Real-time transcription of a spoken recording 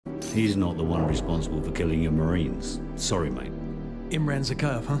He's not the one responsible for killing your Marines. Sorry, mate. Imran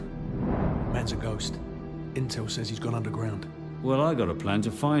Zakhaev, huh? Man's a ghost. Intel says he's gone underground. Well, I got a plan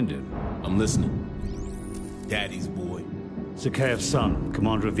to find him. I'm listening. Daddy's boy. Zakhaev's son,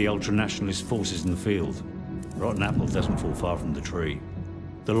 commander of the ultra-nationalist forces in the field. Rotten apple doesn't fall far from the tree.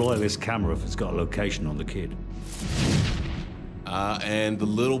 The loyalist Kamarov has got a location on the kid. And the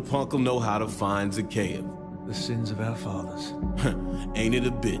little punk'll know how to find Zakhaev. The sins of our fathers. Ain't it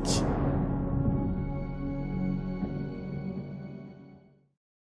a bitch?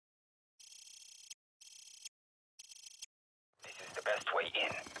 This is the best way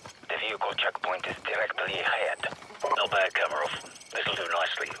in. The vehicle checkpoint is directly ahead. Not bad, Kamarov. This'll do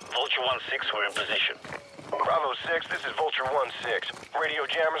nicely. Vulture 1-6, we're in position. Bravo 6, this is Vulture 1-6. Radio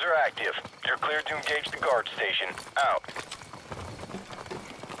jammers are active. You're cleared to engage the guard station. Out.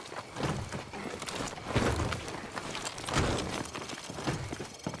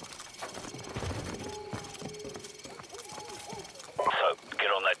 So,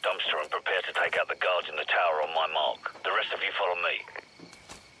 get on that dumpster and prepare to take out the guards in the tower on my mark. The rest of you follow me.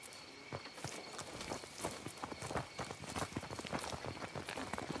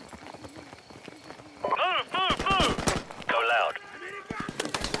 Move, move, move! Go loud.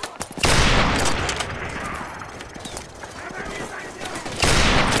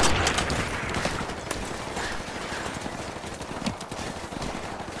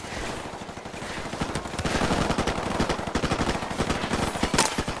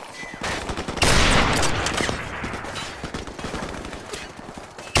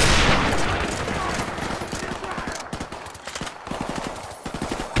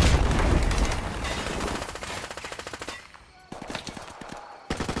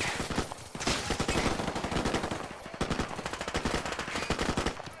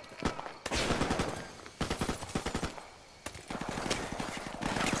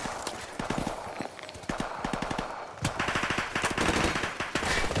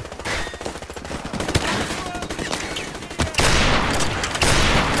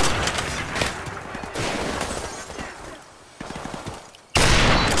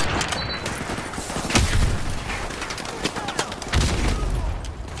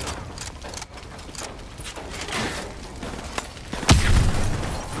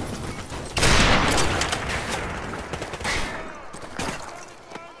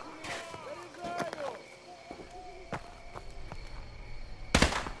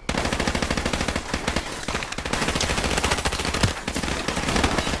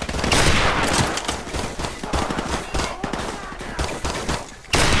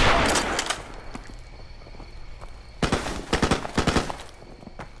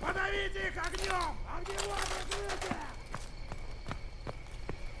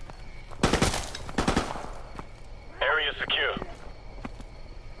 Area secure.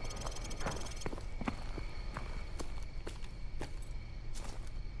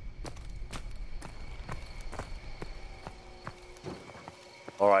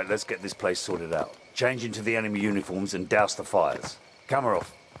 All right, let's get this place sorted out. Change into the enemy uniforms and douse the fires. Kamarov,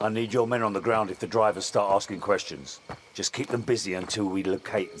 I need your men on the ground if the drivers start asking questions. Just keep them busy until we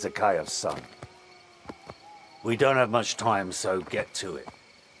locate Zakhaev's son. We don't have much time, so get to it.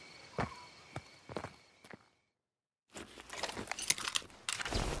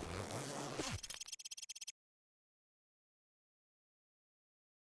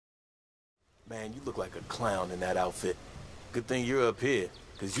 Man, you look like a clown in that outfit. Good thing you're up here,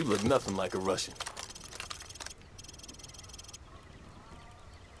 because you look nothing like a Russian.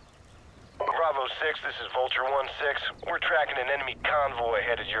 Bravo 6, this is Vulture 1-6. We're tracking an enemy convoy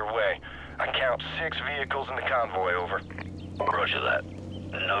headed your way. I count 6 vehicles in the convoy, over. Roger that.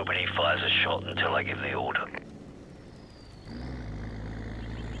 Nobody fires a shot until I give the order.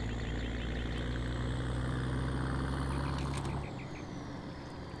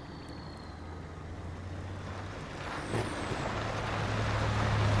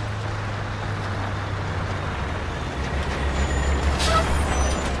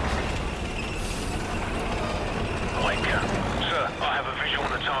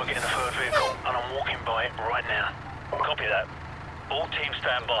 Target in the third vehicle, and I'm walking by it right now. Copy that. All teams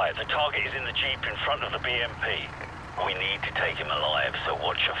stand by. The target is in the Jeep in front of the BMP. We need to take him alive, so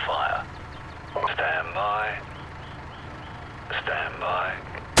watch your fire. Stand by. Stand by.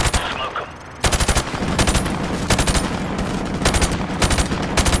 Smoke 'em.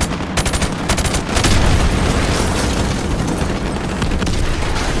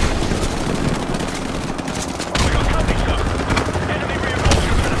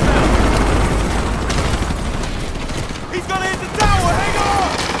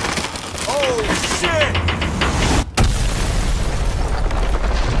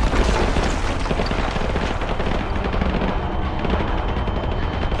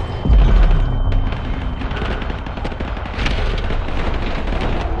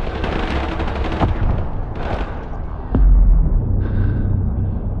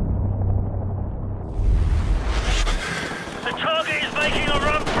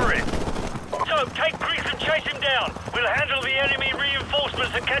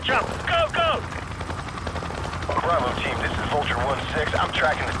 I'm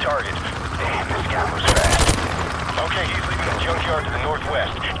tracking the target. Damn, this guy moves fast. Okay, he's leaving the junkyard to the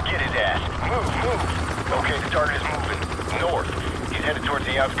northwest. Get his ass. Move. Okay, the target is moving. North. He's headed towards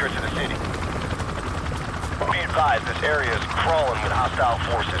the outskirts of the city. Be advised, this area is crawling with hostile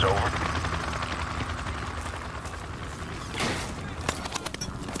forces, over.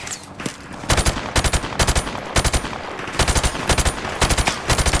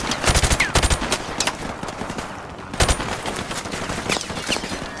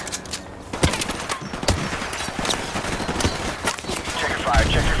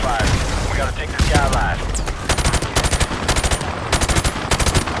 Check your fire. We gotta take this guy alive.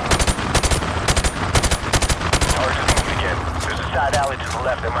 Target is moving again. There's a side alley to the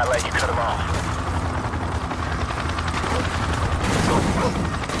left that might let you cut him off.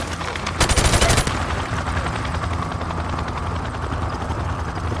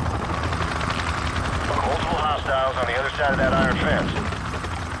 Multiple hostiles on the other side of that iron fence.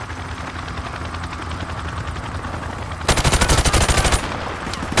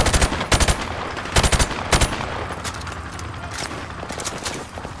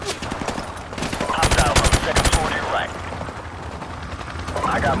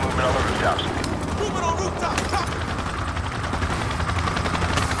 I got movement on the rooftops. Movement on rooftop! Copy!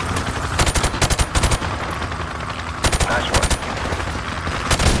 Nice one.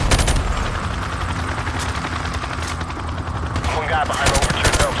 One guy behind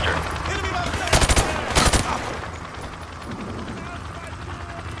overturned dumpster. Enemy by the side!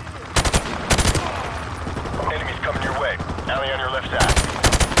 Enemies coming your way. Alley on your left side.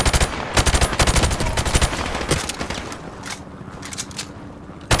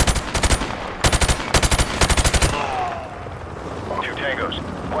 Tangos.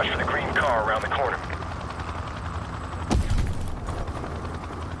 Watch for the green car around the corner.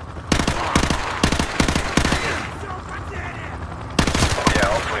 Yeah,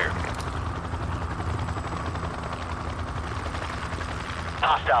 all clear.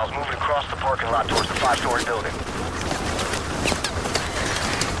 Hostiles moving across the parking lot towards the 5-story building.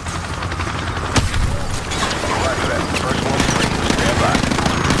 Roger that. First one's free. Stand by.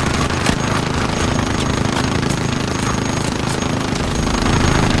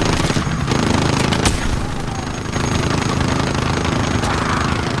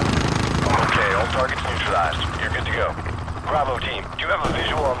 Target's neutralized. You're good to go. Bravo team, do you have a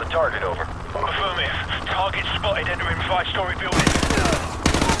visual on the target, over? Affirmative. Target spotted entering 5-story building.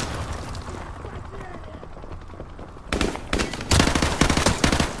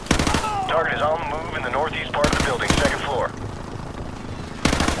 Target is on the move in the northeast part of the building, 2nd floor.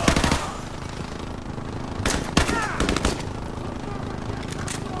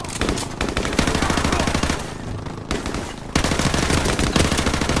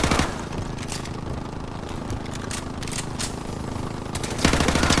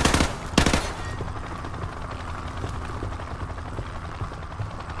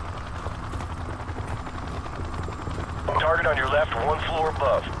 Target on your left, 1 floor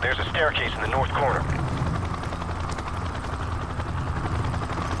above. There's a staircase in the north corner.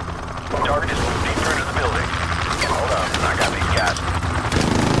 Target is moved deeper into the building. Hold on, I got these guys.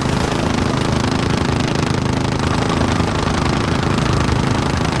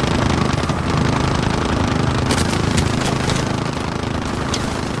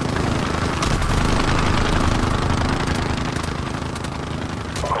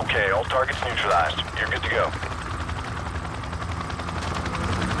 Okay, all targets neutralized. You're good to go.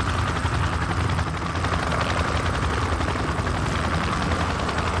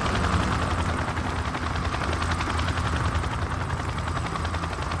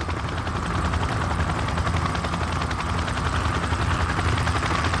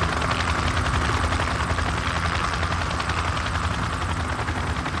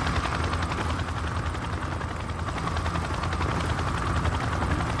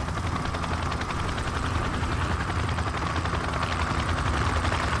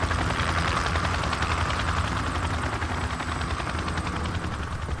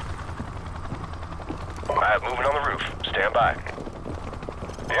 Moving on the roof. Stand by.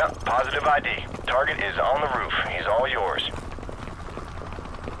 Yep, positive ID. Target is on the roof. He's all yours.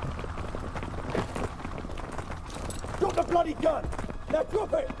 Drop the bloody gun! Now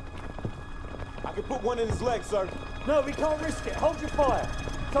drop it! I can put one in his leg, sir. No, we can't risk it. Hold your fire.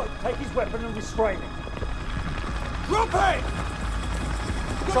 So, take his weapon and restrain him. Drop it!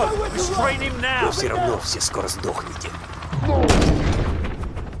 So, restrain him now! Все равно все скоро сдохнете.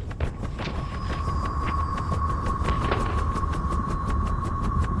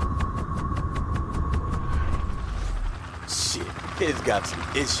 Shit, kid's got some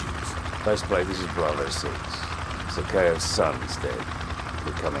issues. Faceplate, this is Bravo 6. Zakeo's son is dead.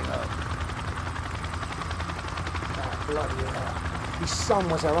 We're coming home. Oh, bloody hell. His son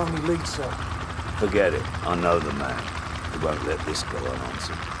was our only lead, sir. Forget it. I know the man. He won't let this go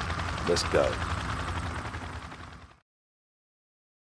unanswered. Let's go.